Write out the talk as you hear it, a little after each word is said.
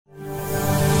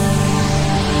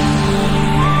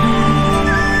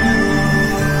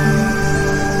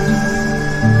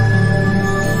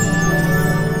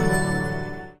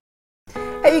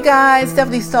Hey guys,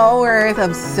 Stephanie Stallworth.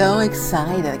 I'm so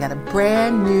excited. I got a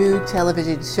brand new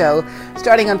television show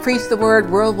starting on Preach the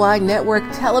Word Worldwide Network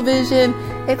Television.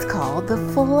 It's called The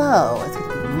Flow. It's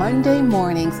going to be Monday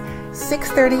mornings,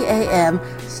 6:30 a.m.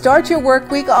 Start your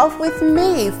work week off with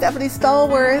me, Stephanie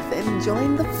Stallworth, and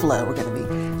join the flow. We're going to be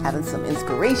having some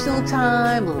inspirational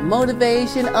time, a little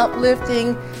motivation,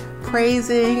 uplifting,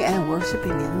 praising, and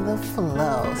worshiping in the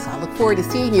flow. So I look forward to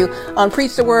seeing you on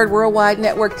Preach the Word Worldwide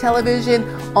Network Television,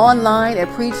 online at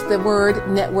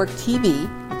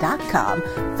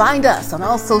PTWWNTV.com. Find us on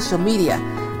all social media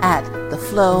at The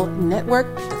Flow Network,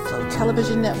 The Flow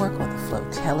Television Network, or The Flow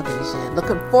Television.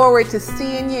 Looking forward to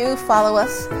seeing you. Follow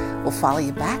us. We'll follow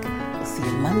you back. We'll see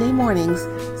you Monday mornings,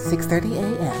 6:30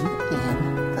 a.m.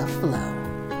 in The Flow.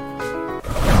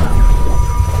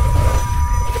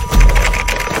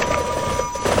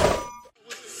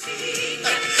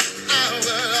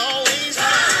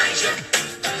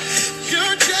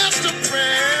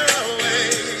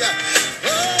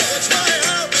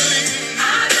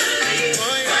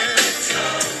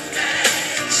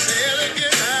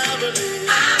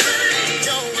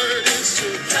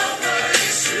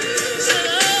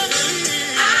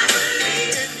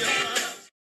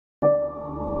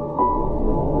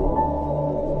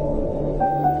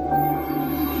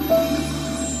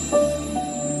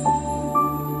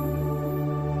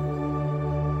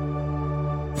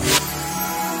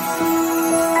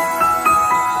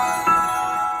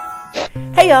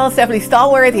 Hey y'all, Stephanie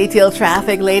Stallworth, ATL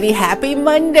Traffic Lady. Happy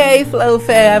Monday, Flow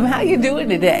fam. How you doing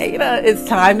today? You know, it's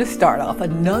time to start off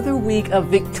another week of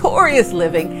victorious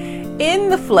living in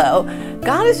the flow.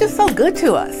 God is just so good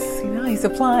to us. You know, He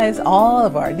supplies all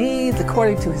of our needs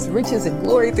according to His riches and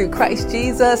glory through Christ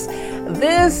Jesus.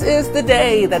 This is the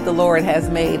day that the Lord has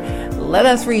made. Let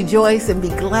us rejoice and be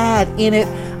glad in it.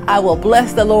 I will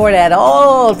bless the Lord at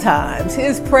all times.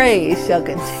 His praise shall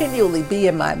continually be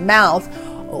in my mouth.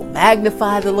 Oh,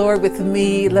 magnify the Lord with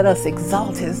me. Let us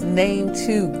exalt His name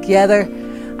together.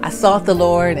 I sought the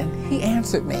Lord and He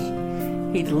answered me.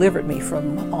 He delivered me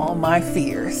from all my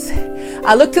fears.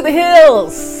 I look to the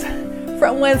hills,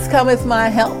 from whence cometh my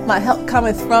help. My help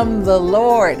cometh from the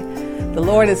Lord. The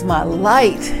Lord is my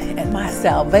light and my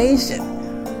salvation.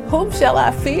 Whom shall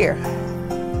I fear?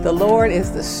 The Lord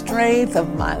is the strength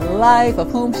of my life.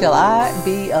 Of whom shall I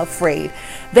be afraid?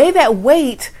 They that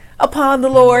wait upon the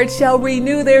Lord shall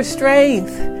renew their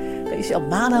strength. They shall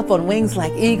mount up on wings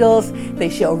like eagles. They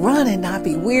shall run and not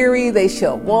be weary. They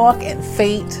shall walk and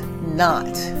faint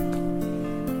not.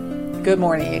 Good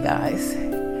morning, you guys.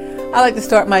 I like to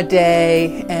start my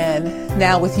day, and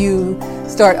now with you,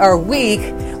 start our week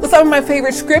with some of my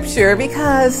favorite scripture,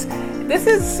 because this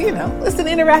is, it's an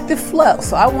interactive flow.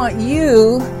 So I want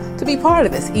you to be part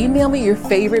of this. Email me your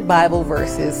favorite Bible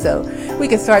verses so we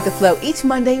can start the flow each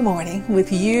Monday morning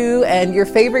with you and your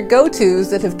favorite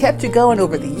go-tos that have kept you going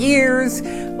over the years,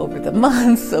 over the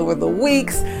months, over the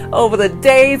weeks, over the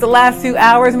days, the last few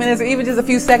hours, minutes, or even just a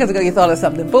few seconds ago you thought of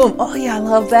something. Boom. Oh yeah, I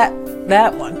love that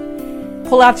one.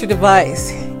 Pull out your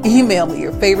device. Email me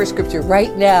your favorite scripture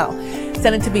right now.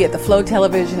 Send it to me at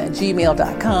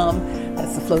theflowtelevision@gmail.com.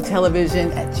 That's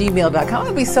theflowtelevision@gmail.com.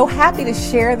 I'll be so happy to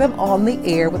share them on the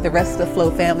air with the rest of the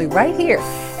Flow family right here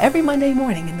every Monday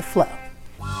morning in the Flow.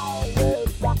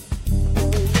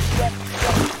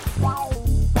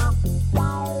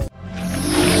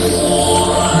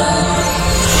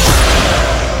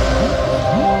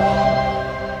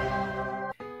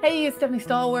 Hey, it's Stephanie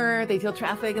Stallworth, ATL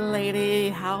Traffic Lady.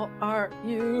 How are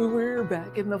you? We're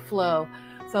back in the flow.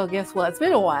 So guess what? It's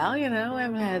been a while, we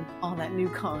haven't had all that new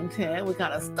content. We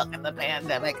kind of stuck in the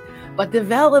pandemic, but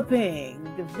developing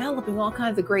all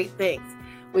kinds of great things.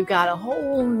 We've got a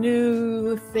whole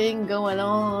new thing going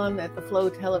on at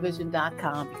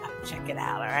theflowtelevision.com. You got to check it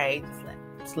out, all right?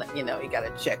 Just let you know, you got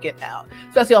to check it out.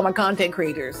 Especially all my content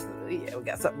creators. Yeah, we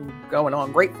got something going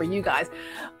on great for you guys.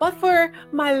 But for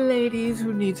my ladies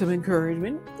who need some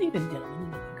encouragement, even gentlemen who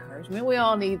need encouragement, we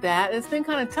all need that. It's been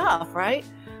kind of tough, right?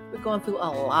 We're going through a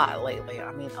lot lately.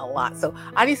 A lot. So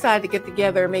I decided to get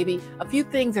together maybe a few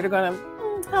things that are going to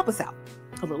help us out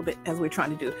a little bit as we're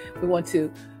trying to do. We want to,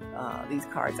 these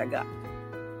cards I got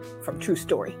from True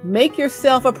Story. Make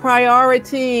yourself a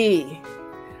priority.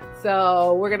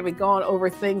 So we're going to be going over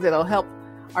things that'll help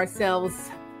ourselves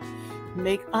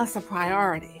make us a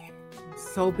priority. I'm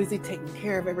so busy taking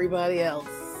care of everybody else.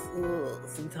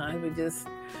 Sometimes we just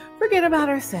forget about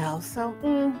ourselves. So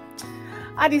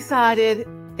I decided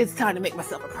it's time to make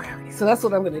myself a priority. So that's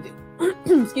what I'm going to do.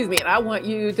 Excuse me. And I want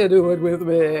you to do it with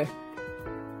me.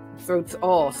 Throat's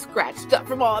all scratched up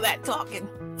from all that talking.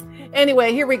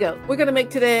 Anyway, here we go. We're going to make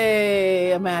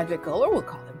today a magical, or we'll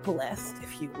call it blessed,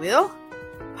 if you will,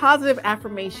 positive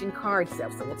affirmation card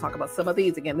set. So we'll talk about some of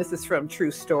these. Again, this is from True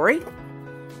Story.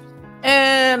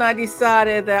 And I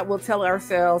decided that we'll tell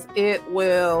ourselves it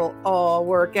will all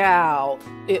work out.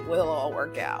 It will all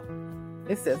work out.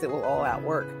 It says it will all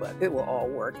outwork, but it will all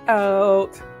work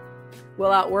out.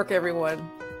 We'll outwork everyone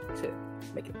to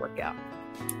make it work out.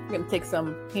 I'm going to take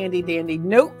some handy dandy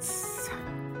notes.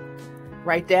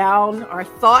 Write down our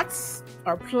thoughts,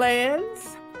 our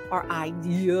plans, our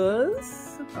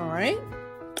ideas. All right.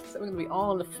 So we're going to be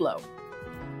all in the flow,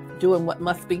 doing what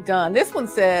must be done. This one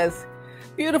says,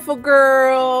 beautiful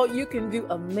girl, you can do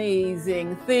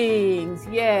amazing things.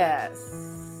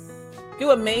 Yes.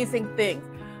 Do amazing things.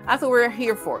 That's what we're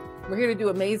here for. We're here to do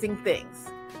amazing things.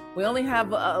 We only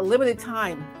have a limited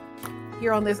time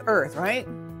here on this earth, right?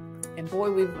 And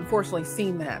boy, we've unfortunately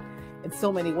seen that in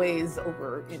so many ways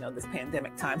over, this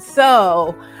pandemic time.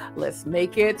 So let's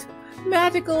make it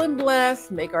magical and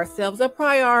blessed. Make ourselves a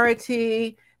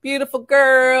priority. Beautiful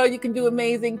girl, you can do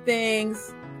amazing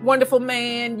things. Wonderful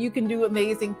man, you can do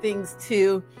amazing things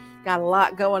too. Got a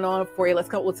lot going on for you. Let's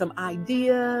come up with some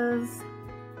ideas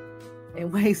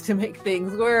and ways to make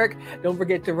things work. Don't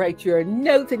forget to write your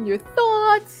notes and your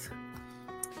thoughts.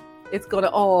 It's going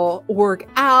to all work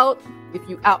out if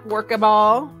you outwork them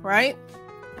all, right?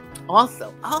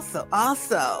 Also, we got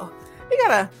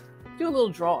to do a little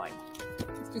drawing.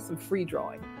 Let's do some free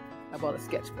drawing. I bought a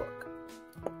sketchbook.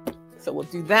 So we'll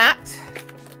do that.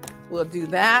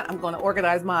 I'm going to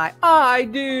organize my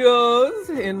ideas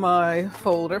in my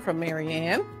folder from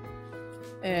Marianne.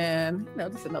 And,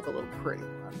 just another little pretty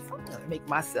one. So I'm going to make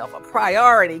myself a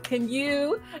priority. Can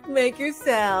you make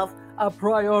yourself a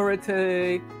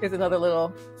priority? Here's another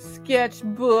little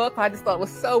sketchbook. I just thought it was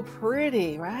so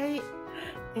pretty, right?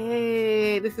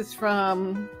 Hey, this is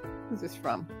from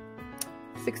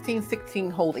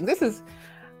 1616 Holding. This is,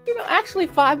 actually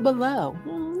Five Below.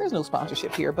 There's no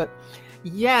sponsorship here, but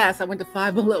yes, I went to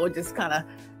Five Below and just kind of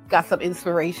got some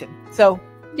inspiration. So,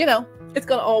 it's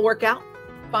going to all work out.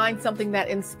 Find something that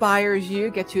inspires you,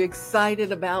 gets you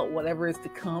excited about whatever is to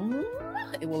come.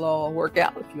 It will all work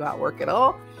out if you outwork it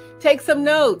all. Take some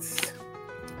notes.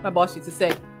 My boss used to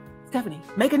say, Stephanie,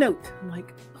 make a note. I'm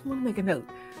like, I want to make a note.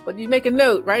 But you make a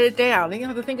note, write it down. Then you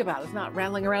have to think about it. It's not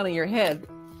rattling around in your head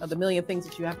of the million things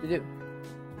that you have to do.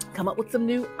 Come up with some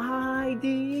new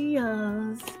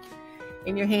ideas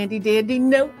in your handy dandy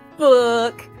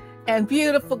notebook. And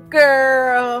beautiful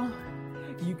girl,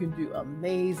 you can do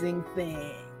amazing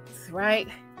things, right?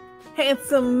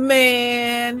 Handsome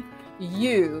man,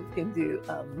 you can do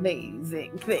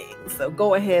amazing things. So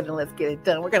go ahead and let's get it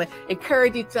done. We're going to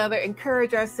encourage each other,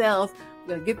 encourage ourselves.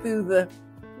 We're going to get through the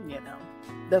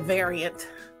variant,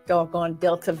 doggone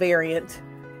Delta variant.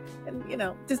 And,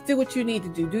 just do what you need to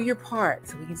do. Do your part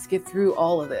so we can just get through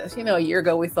all of this. A year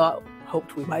ago we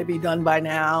hoped we might be done by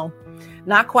now.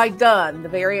 Not quite done. The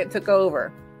variant took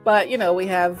over. But, we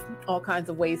have all kinds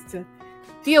of ways to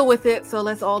deal with it. So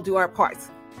let's all do our parts.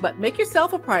 But make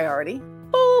yourself a priority.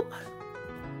 Boop.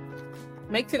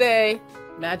 Make today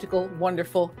magical,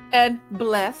 wonderful, and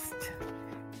blessed.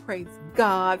 Praise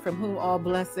God, from whom all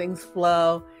blessings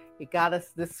flow. He got us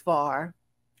this far.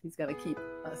 He's going to keep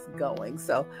us going.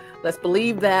 So let's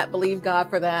believe that, believe God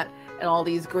for that, and all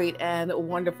these great and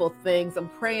wonderful things. I'm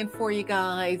praying for you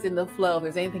guys in the flow. If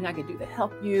there's anything I can do to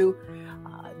help you,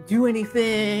 do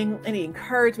anything, any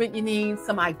encouragement you need,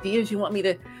 some ideas you want me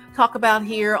to talk about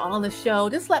here on the show,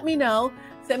 just let me know.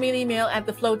 Send me an email at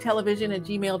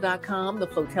theflowtelevision@gmail.com,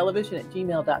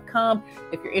 theflowtelevision@gmail.com.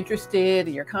 If you're interested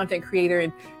and you're a content creator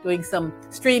and doing some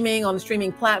streaming on the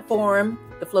streaming platform,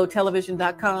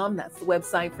 theflowtelevision.com, that's the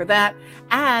website for that.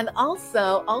 And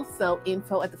also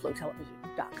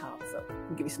info@theflowtelevision.com. So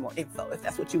I'll give you some more info if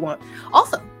that's what you want.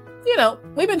 Also,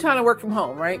 we've been trying to work from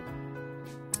home, right?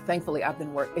 Thankfully, I've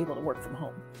been able to work from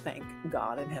home. Thank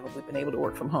God in heaven we've been able to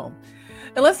work from home.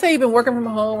 And let's say you've been working from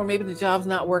home, or maybe the job's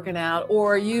not working out,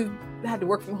 or you had to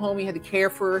work from home. You had to care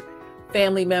for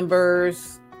family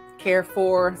members, care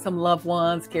for some loved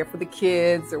ones, care for the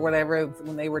kids or whatever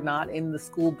when they were not in the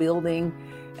school building,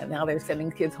 and now they're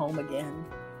sending kids home again.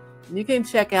 You can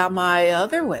check out my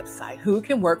other website,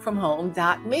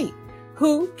 whocanworkfromhome.me.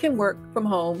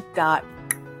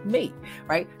 Whocanworkfromhome.me,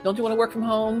 right? Don't you want to work from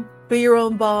home? Be your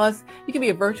own boss. You can be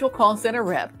a virtual call center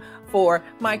rep for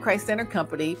my Christ Center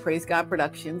company, Praise God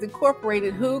Productions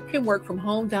Incorporated.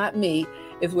 Whocanworkfromhome.me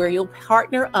is where you'll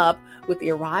partner up with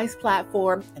the Arise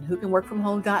platform and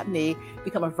whocanworkfromhome.me,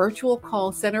 become a virtual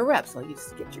call center rep. So you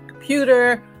just get your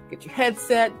computer, get your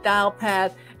headset, dial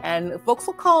pad, and folks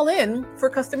will call in for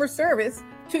customer service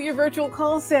to your virtual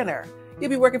call center. You'll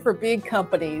be working for big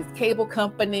companies, cable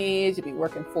companies. You'll be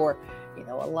working for,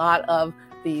 a lot of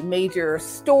the major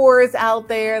stores out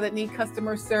there that need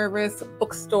customer service, some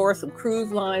bookstores, some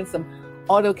cruise lines, some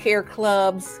auto care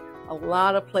clubs, a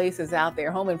lot of places out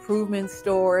there, home improvement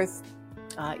stores,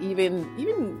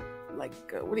 even like,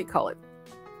 what do you call it?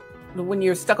 When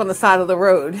you're stuck on the side of the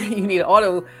road, you need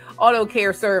auto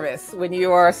care service. When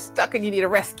you are stuck and you need a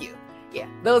rescue. Yeah,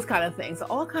 those kind of things. So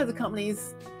all kinds of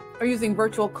companies are using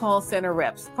virtual call center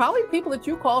reps. Probably people that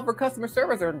you call for customer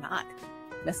service are not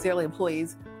necessarily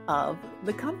employees of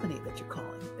the company that you're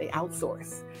calling. They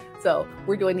outsource. So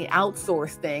we're doing the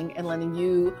outsource thing and letting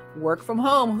you work from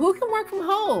home. Who can work from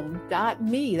home?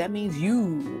 .me. That means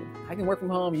you. I can work from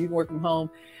home. You can work from home.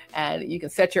 And you can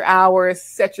set your hours,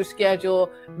 set your schedule,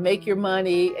 make your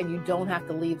money, and you don't have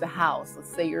to leave the house.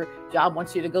 Let's say your job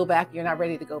wants you to go back. You're not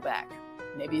ready to go back.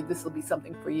 Maybe this will be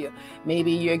something for you.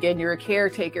 Maybe you're a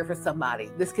caretaker for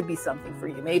somebody. This could be something for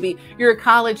you. Maybe you're a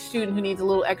college student who needs a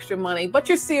little extra money, but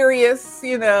you're serious,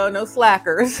 no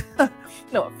slackers.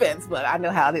 No offense, but I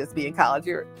know how it is to be in college.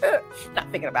 You're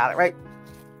not thinking about it, right?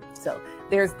 So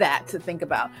there's that to think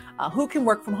about. Who can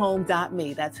work from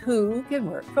home.me. That's who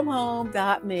can work from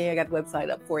home.me. I got the website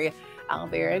up for you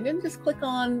out there. And then just click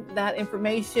on that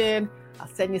information. I'll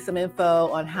send you some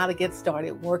info on how to get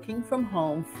started working from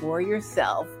home for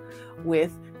yourself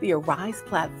with the Arise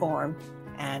platform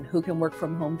and who can work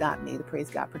from home.me, the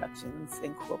Praise God Productions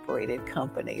Incorporated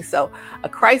company. So a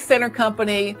Christ Center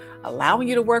company allowing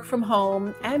you to work from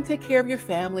home and take care of your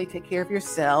family, take care of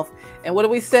yourself. And what do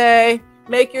we say?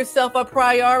 Make yourself a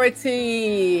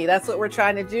priority. That's what we're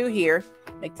trying to do here.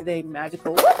 Make today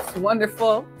magical. Whoops,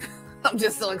 wonderful. I'm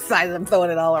just so excited. I'm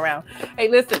throwing it all around. Hey,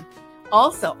 listen.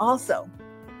 Also,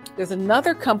 there's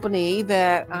another company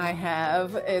that I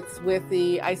have. It's with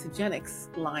the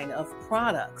Isogenics line of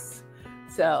products.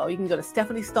 So you can go to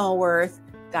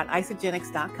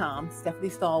stephaniestallworth.isogenics.com,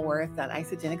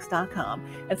 stephaniestallworth.isogenics.com,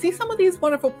 and see some of these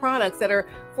wonderful products that are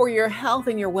for your health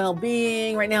and your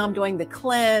well-being. Right now I'm doing the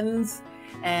cleanse,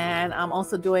 and I'm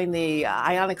also doing the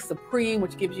Ionic Supreme,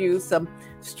 which gives you some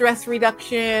stress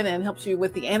reduction and helps you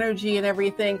with the energy and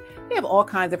everything. They have all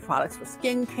kinds of products for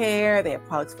skincare. They have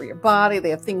products for your body. They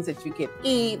have things that you can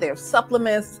eat. They have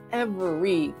supplements,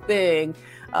 everything,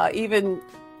 even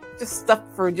just stuff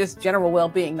for just general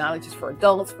well-being, not just for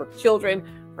adults, for children,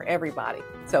 for everybody.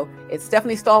 So it's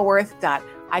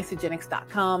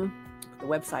stephaniestallworth.isogenics.com. The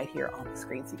website here on the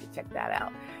screen so you can check that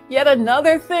out. Yet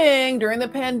another thing, during the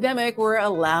pandemic, we're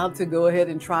allowed to go ahead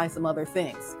and try some other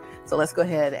things. So let's go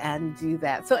ahead and do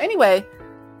that. So anyway,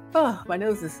 my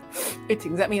nose is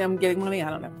itching. Does that mean I'm getting money?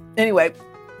 I don't know. Anyway,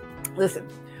 listen,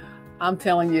 I'm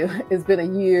telling you, it's been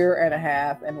a year and a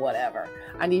half and whatever.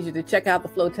 I need you to check out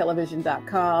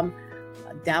theflowtelevision.com.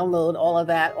 Download all of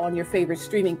that on your favorite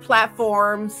streaming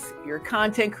platforms. If you're a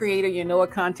content creator, a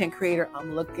content creator,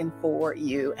 I'm looking for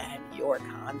you and your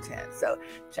content. So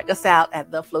check us out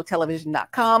at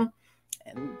theflowtelevision.com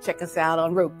and check us out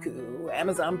on Roku,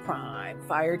 Amazon Prime,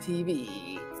 Fire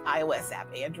TV, iOS app,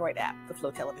 Android app,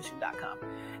 theflowtelevision.com.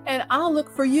 And I'll look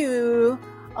for you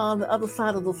on the other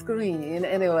side of the screen.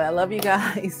 Anyway, I love you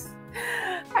guys.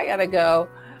 I gotta go.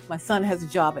 My son has a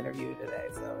job interview today,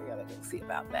 so we gotta go see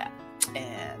about that.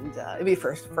 And it'll be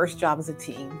first job as a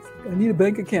teen. I need a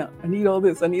bank account. I need all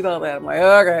this. I need all that. I'm like,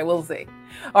 okay, we'll see.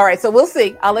 All right, so we'll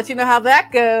see. I'll let you know how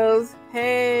that goes.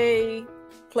 Hey,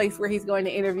 place where he's going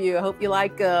to interview. I hope you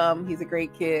like him. He's a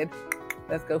great kid.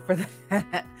 Let's go for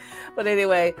that. But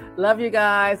anyway, love you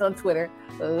guys on Twitter.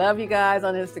 Love you guys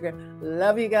on Instagram.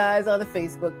 Love you guys on the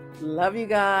Facebook. Love you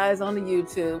guys on the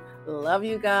YouTube. Love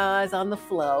you guys on the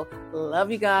Flow.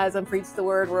 Love you guys on Preach the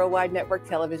Word Worldwide Network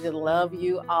Television. Love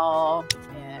you all.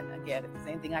 And again, if there's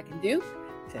anything I can do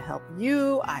to help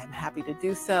you, I am happy to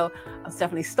do so. I'm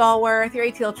Stephanie Stallworth, your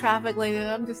ATL traffic lady.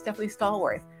 I'm just Stephanie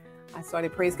Stallworth. I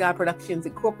started Praise God Productions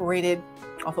Incorporated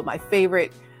off of my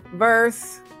favorite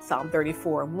verse, Psalm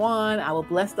 34:1. I will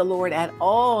bless the Lord at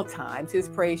all times. His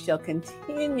praise shall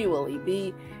continually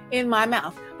be in my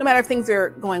mouth, no matter if things are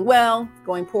going well,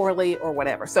 going poorly, or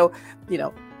whatever. So,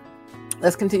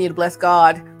 let's continue to bless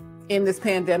God in this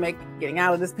pandemic, getting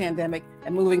out of this pandemic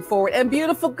and moving forward. And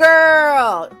beautiful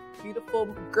girl, beautiful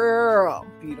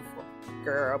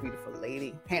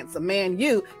lady, handsome man,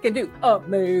 you can do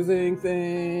amazing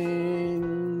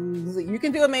things. You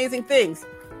can do amazing things.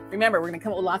 Remember, we're going to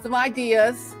come up with lots of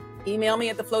ideas. Email me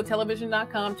at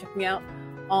theflowtelevision.com. Check me out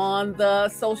on the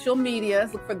social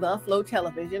medias. Look for The Flow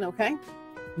Television, okay?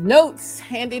 Notes,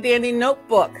 handy dandy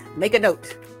notebook. Make a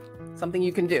note. Something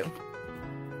you can do.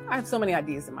 I have so many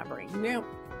ideas in my brain,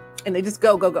 and they just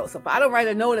go. So if I don't write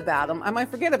a note about them, I might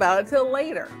forget about it until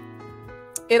later.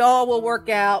 It all will work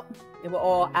out. It will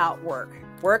all outwork.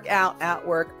 Work out at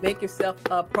work. Make yourself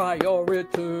a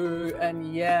priority.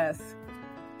 And yes,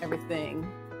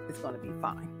 everything is going to be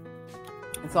fine.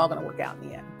 It's all going to work out in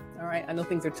the end. All right. I know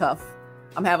things are tough.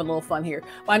 I'm having a little fun here,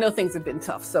 but I know things have been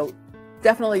tough. So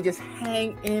definitely just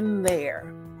hang in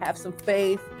there. Have some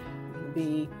faith. You'll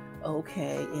be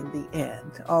okay in the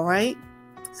end. All right.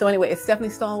 So anyway, it's Stephanie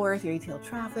Stallworth, your ATL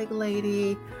traffic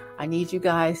lady. I need you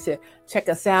guys to check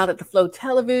us out at the Flow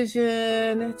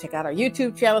Television. Check out our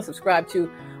YouTube channel. Subscribe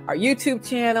to our YouTube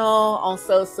channel.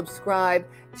 Also subscribe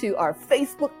to our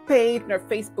Facebook page and our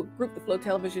Facebook group, the Flow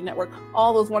Television Network.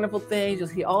 All those wonderful things. You'll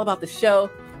see all about the show.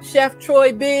 Chef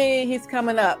Troy B, he's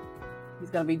coming up.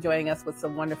 He's going to be joining us with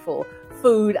some wonderful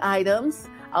food items.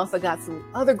 I also got some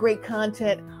other great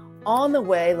content on the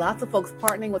way. Lots of folks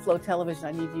partnering with Flow Television.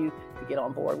 I need you to get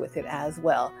on board with it as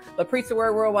well. But Preach the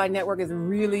Word Worldwide Network has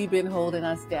really been holding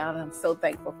us down, and I'm so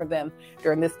thankful for them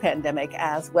during this pandemic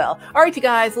as well. All right, you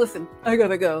guys, listen, I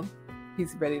gotta go.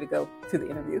 He's ready to go to the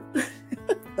interview.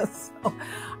 So, I'll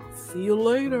see you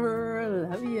later.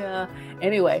 Love ya.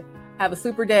 Anyway, have a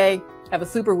super day. Have a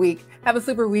super week. Have a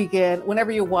super weekend.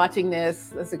 Whenever you're watching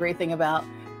this, that's the great thing about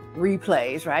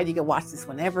replays, right? You can watch this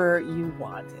whenever you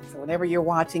want it. So whenever you're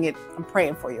watching it, I'm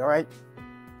praying for you, all right?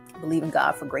 Believe in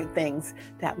God for great things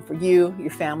to happen for you,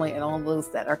 your family, and all those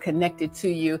that are connected to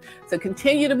you. So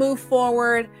continue to move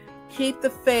forward. Keep the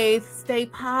faith. Stay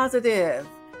positive.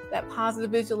 That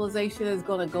positive visualization is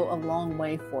going to go a long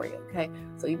way for you, okay?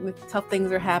 So even if tough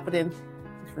things are happening,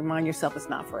 just remind yourself it's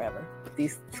not forever.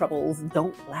 These troubles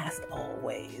don't last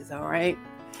always, all right?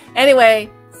 Anyway,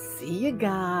 see you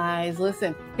guys.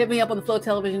 Listen, hit me up on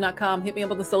theflowtelevision.com. Hit me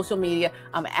up on the social media.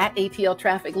 I'm at ATL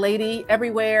Traffic Lady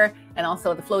everywhere, and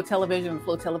also the Flow Television, the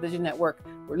Flow Television Network.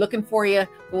 We're looking for you.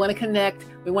 We want to connect.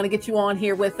 We want to get you on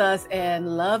here with us,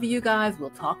 and love you guys. We'll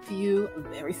talk to you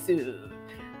very soon.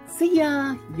 See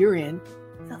ya. You're in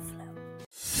the Flow.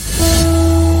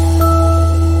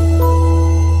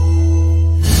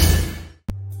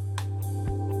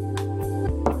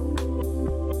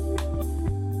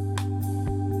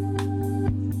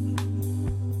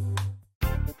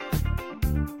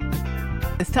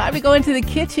 It's time to go into the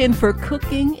kitchen for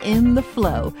Cooking in the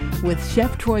Flow with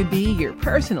Chef Troy B, your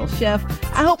personal chef.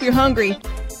 I hope you're hungry.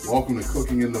 Welcome to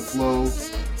Cooking in the Flow.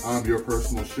 I'm your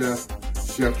personal chef,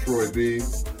 Chef Troy B,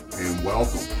 and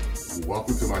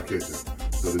welcome to my kitchen.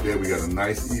 So today we got a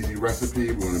nice, easy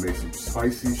recipe. We're going to make some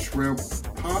spicy shrimp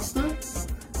pasta,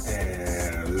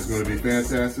 and it's going to be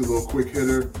fantastic. A little quick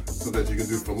hitter so that you can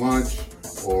do for lunch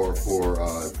or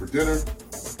for dinner,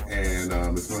 and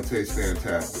it's going to taste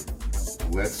fantastic.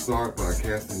 Let's start by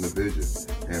casting the vision.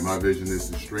 And my vision is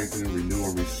to strengthen, renew,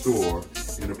 and restore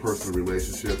interpersonal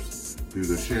relationships through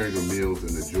the sharing of meals and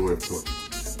the joy of cooking.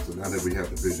 So now that we have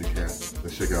the vision cast,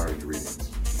 let's check out our ingredients.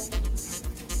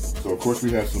 So of course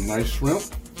we have some nice shrimp,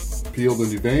 peeled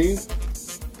and deveined.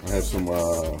 I have some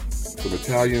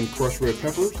Italian crushed red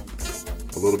peppers,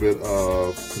 a little bit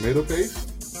of tomato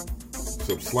paste,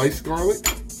 some sliced garlic,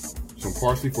 some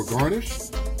parsley for garnish.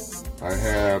 I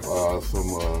have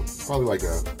probably like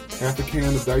half a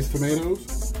can of diced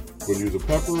tomatoes. We're going to use a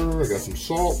pepper. I got some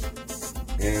salt,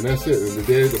 and that's it. And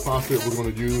today the pasta that we're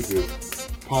going to use is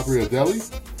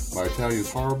pappardelle. My Italian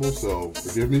is horrible, so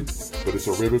forgive me, but it's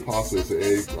a ribbon pasta. It's an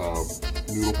egg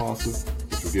noodle pasta,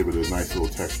 which will give it a nice little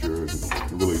texture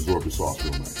and really absorb the sauce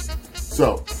real nice.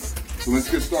 So let's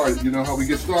get started. You know how we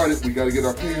get started? We got to get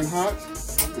our pan hot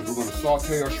because we're going to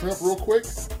saute our shrimp real quick.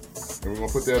 And we're going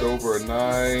to put that over a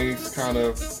nice kind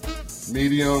of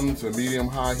medium to medium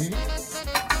high heat.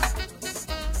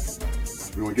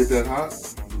 We're going to get that hot.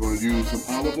 We're going to use some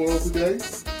olive oil today.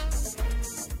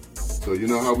 So you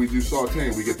know how we do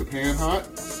sauteing. We get the pan hot,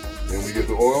 and we get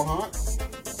the oil hot.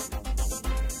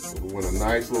 So we want a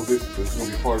nice little dish. This is going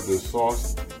to be part of the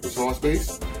sauce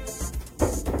base.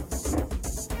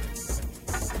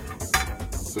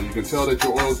 So you can tell that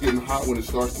your oil is getting hot when it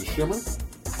starts to shimmer.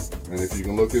 And if you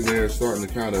can look in there, it's starting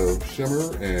to kind of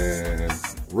shimmer and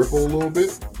ripple a little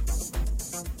bit.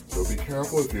 So be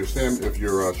careful. If your shrimp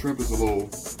is a little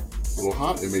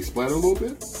hot, it may splatter a little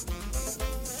bit.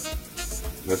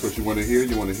 That's what you want to hear.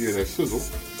 You want to hear that sizzle.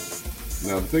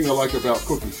 Now, the thing I like about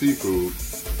cooking seafood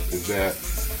is that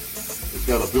it's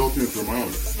got a built-in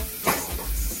thermometer.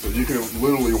 So you can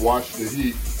literally watch the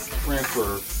heat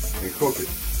transfer and cook it.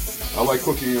 I like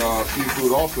cooking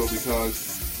seafood also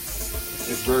because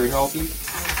it's very healthy,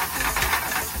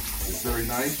 it's very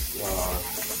nice,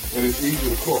 and it's easy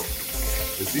to cook.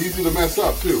 It's easy to mess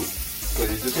up too, so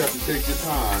you just have to take your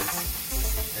time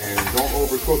and don't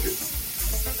overcook it.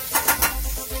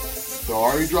 So I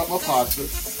already dropped my pasta.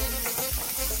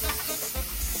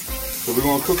 So So we're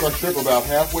going to cook our shrimp about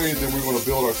halfway, and then we're going to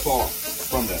build our sauce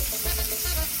from that.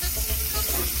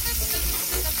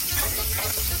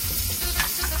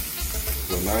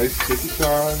 So nice, take your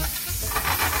time.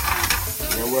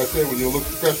 Remember what I said, when you look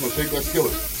professional, shake that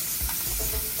skillet.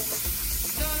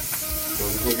 So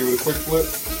we're just going to give it a quick flip.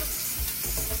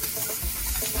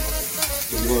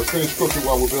 So we're going to finish cooking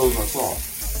while we're building our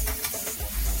sauce.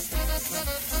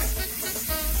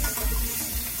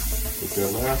 Put that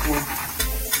last one.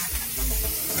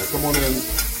 Now come on in.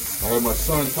 I have my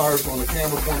son Tyrus on the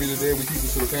camera for me today. We keep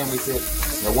this to the family fit.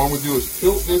 Now what I'm going to do is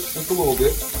tilt this just a little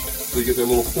bit so you get that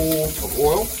little pool of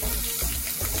oil.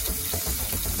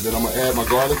 And then I'm going to add my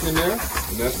garlic in there,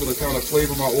 and that's going to kind of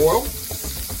flavor my oil.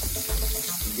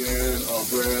 And then I'll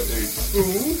grab a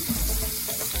spoon,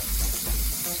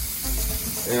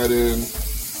 add in,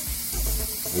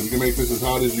 and you can make this as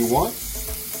hot as you want.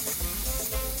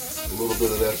 A little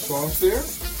bit of that sauce there.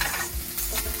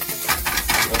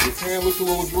 Now if your pan looks a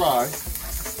little dry,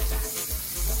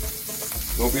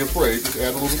 don't be afraid, just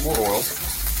add a little bit more oil.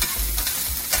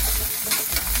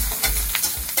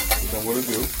 Which I'm going to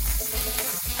do.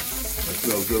 That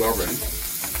smells good already.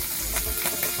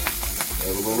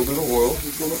 Add a little bit of oil.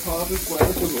 Just going to pop and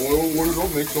splash because oil and water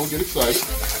don't mix, don't get excited.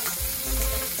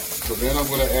 So then I'm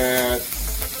going to add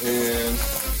in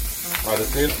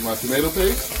my tomato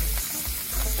paste.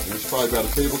 And it's probably about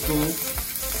a tablespoon.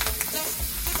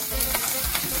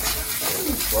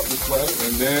 Start to splatter.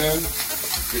 And then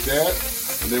get that.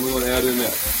 And then we're going to add in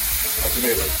that, our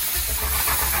tomatoes.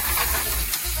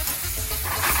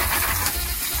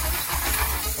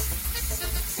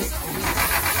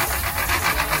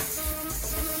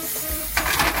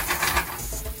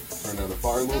 Turn down the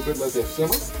fire a little bit, let that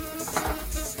simmer.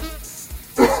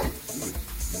 A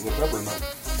little pepper in that.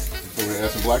 So we're going to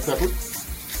add some black pepper.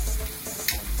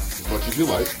 As much as you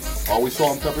like. Always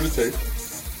salt and pepper to taste.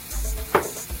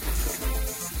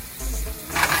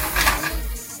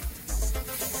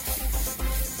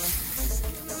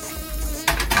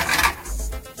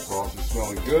 Sauce is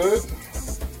smelling good.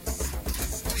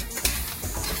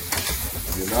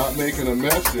 You're not making a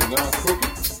mess, you're not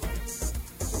cooking.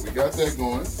 So we got that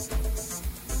going.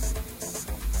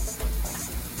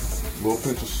 A little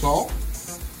pinch of salt.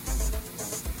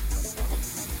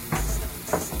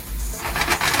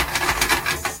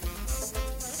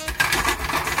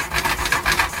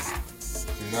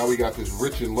 Now we got this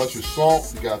rich and luscious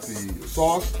salt. We got the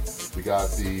sauce. We got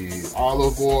the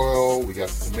olive oil. We got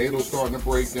the tomatoes starting to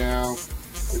break down.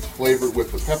 It's flavored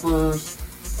with the peppers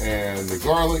and the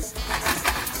garlic.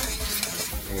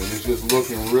 And it's just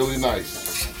looking really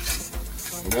nice.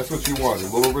 And that's what you want, a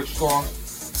little rich sauce.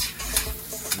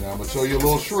 Now I'm going to show you a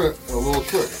little trick.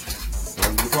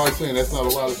 And you're probably saying that's not a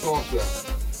lot of sauce,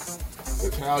 Chef.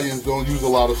 Italians don't use a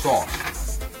lot of sauce.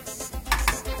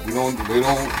 They don't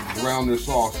drown their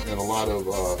sauce in a lot of.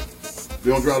 They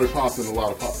don't drown their pasta in a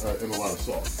lot of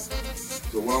sauce.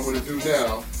 So what I'm going to do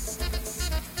now,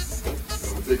 I'm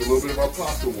going to take a little bit of our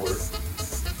pasta water,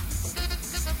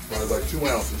 probably like 2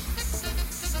 ounces,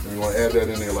 and we're going to add that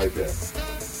in there like that.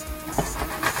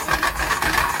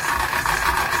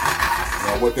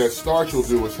 Now what that starch will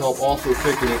do is help also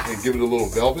thicken it and give it a little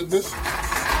velvetness.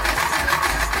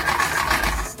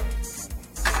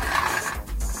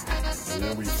 And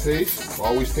then we taste.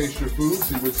 Always taste your food.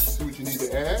 See what you need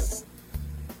to add.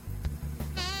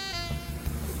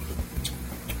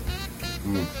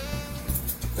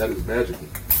 That is magical.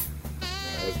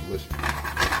 That's delicious.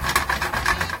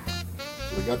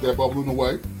 So we got that bubbling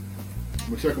away. I'm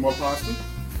gonna check on my pasta.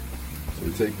 So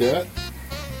we take that,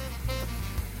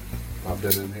 pop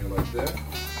that in here like that,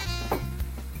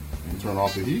 and turn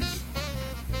off the heat.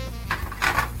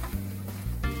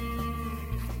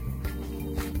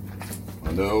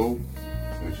 I know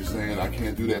that you're saying I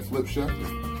can't do that flip, Chef.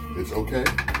 It's okay.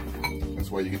 That's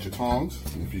why you get your tongs.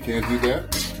 And if you can't do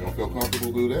that, you don't feel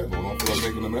comfortable do that, or don't feel like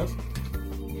making a mess,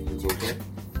 it's okay.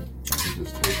 You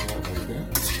just take that like that.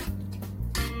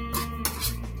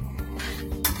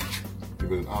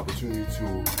 Give it an opportunity to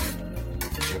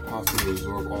that pasta to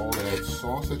absorb all that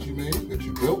sauce that you made, that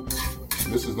you built.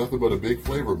 And this is nothing but a big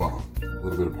flavor bomb. A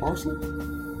little bit of parsley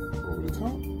over the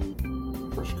top,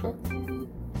 fresh cut.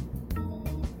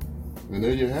 And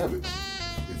there you have it.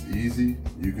 It's easy.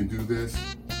 You can do this.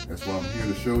 That's why I'm here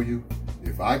to show you.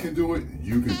 If I can do it,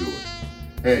 you can do it.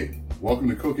 Hey, welcome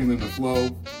to Cooking in the Flow.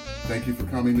 Thank you for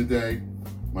coming today.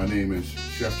 My name is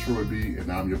Chef Troy B,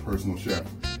 and I'm your personal chef.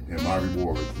 And my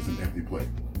reward is an empty plate.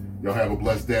 Y'all have a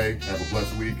blessed day, have a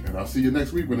blessed week, and I'll see you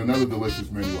next week with another delicious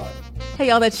menu item. Hey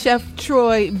y'all, that's Chef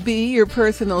Troy B, your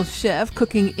personal chef,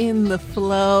 cooking in the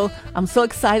flow. I'm so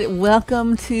excited.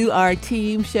 Welcome to our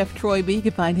team, Chef Troy B. You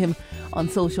can find him on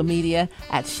social media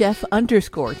at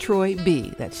chef_Troy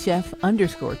B. That's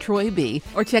chef_Troy B.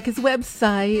 Or check his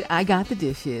website,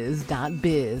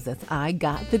 igotthedishes.biz. That's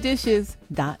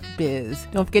igotthedishes.biz.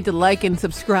 Don't forget to like and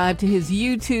subscribe to his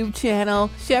YouTube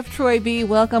channel. Chef Troy B,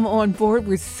 welcome on board.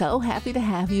 We're so happy to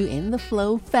have you in the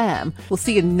Flow fam. We'll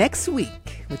see you next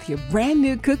week with your brand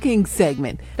new cooking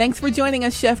segment. Thanks for joining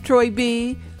us, Chef Troy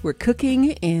B. We're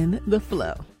cooking in the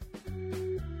Flow.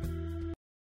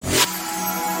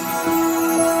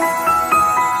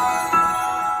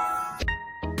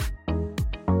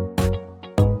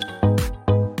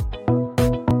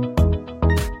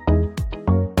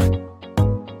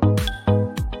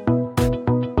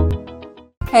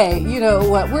 Hey, you know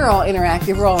what? We're all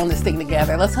interactive. We're all in this thing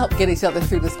together. Let's help get each other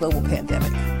through this global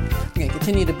pandemic. We're going to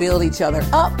continue to build each other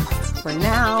up for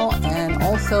now and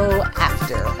also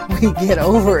after we get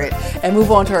over it and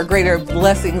move on to our greater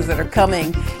blessings that are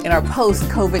coming in our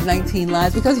post-COVID-19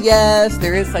 lives. Because yes,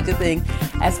 there is such a thing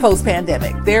as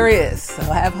post-pandemic. There is. So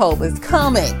I have hope. It's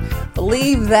coming.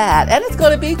 Believe that. And it's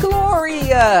going to be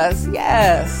glorious.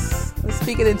 Yes. Let's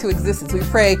speak it into existence. We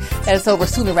pray that it's over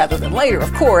sooner rather than later,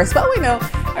 of course, but we know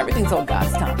everything's on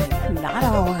God's timing, not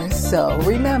ours. So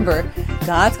remember,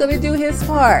 God's going to do his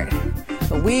part,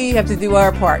 but we have to do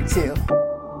our part too.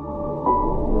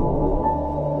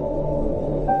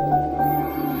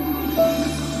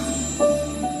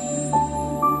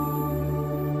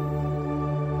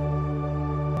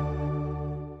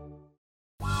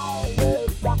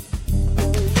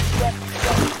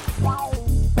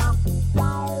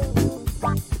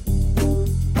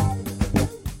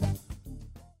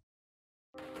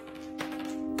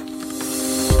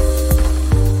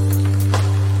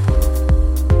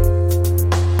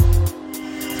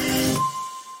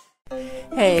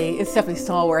 Hey, it's Stephanie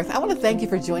Stallworth. I want to thank you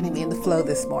for joining me in the Flow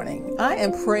this morning. I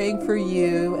am praying for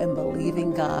you and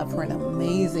believing God for an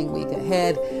amazing week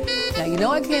ahead. Now, you know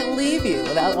I can't leave you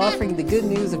without offering the good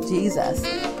news of Jesus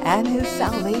and his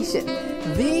salvation.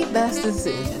 The best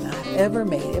decision I've ever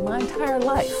made in my entire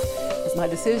life was my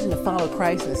decision to follow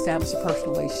Christ and establish a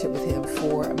personal relationship with him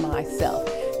for myself.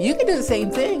 You can do the same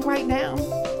thing right now.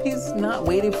 He's not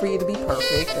waiting for you to be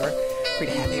perfect or for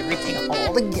you to have everything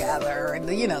all together. And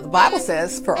the Bible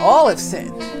says, for all have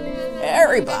sinned.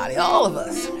 Everybody, all of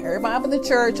us, everybody up in the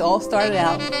church all started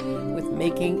out with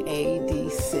making a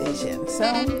decision. So,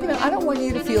 I don't want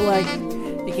you to feel like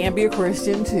you can't be a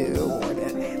Christian too, or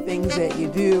that things that you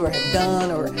do or have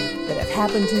done or that have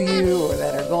happened to you or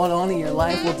that are going on in your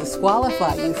life will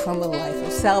disqualify you from the life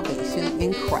of salvation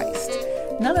in Christ.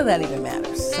 None of that even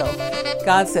matters. So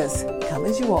God says, come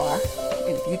as you are,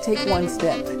 and if you take one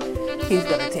step, he's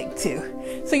going to take two.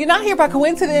 So you're not here by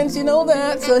coincidence, you know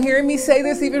that. So hearing me say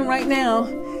this even right now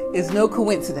is no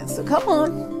coincidence. So come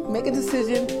on, make a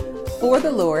decision for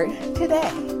the Lord today.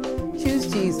 Choose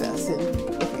Jesus, and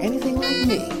if you're anything like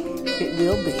me, it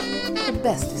will be the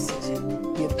best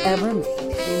decision you've ever made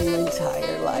in your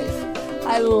entire life.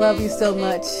 I love you so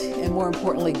much, and more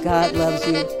importantly, God loves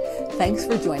you. Thanks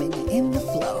for joining me in the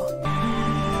Flow.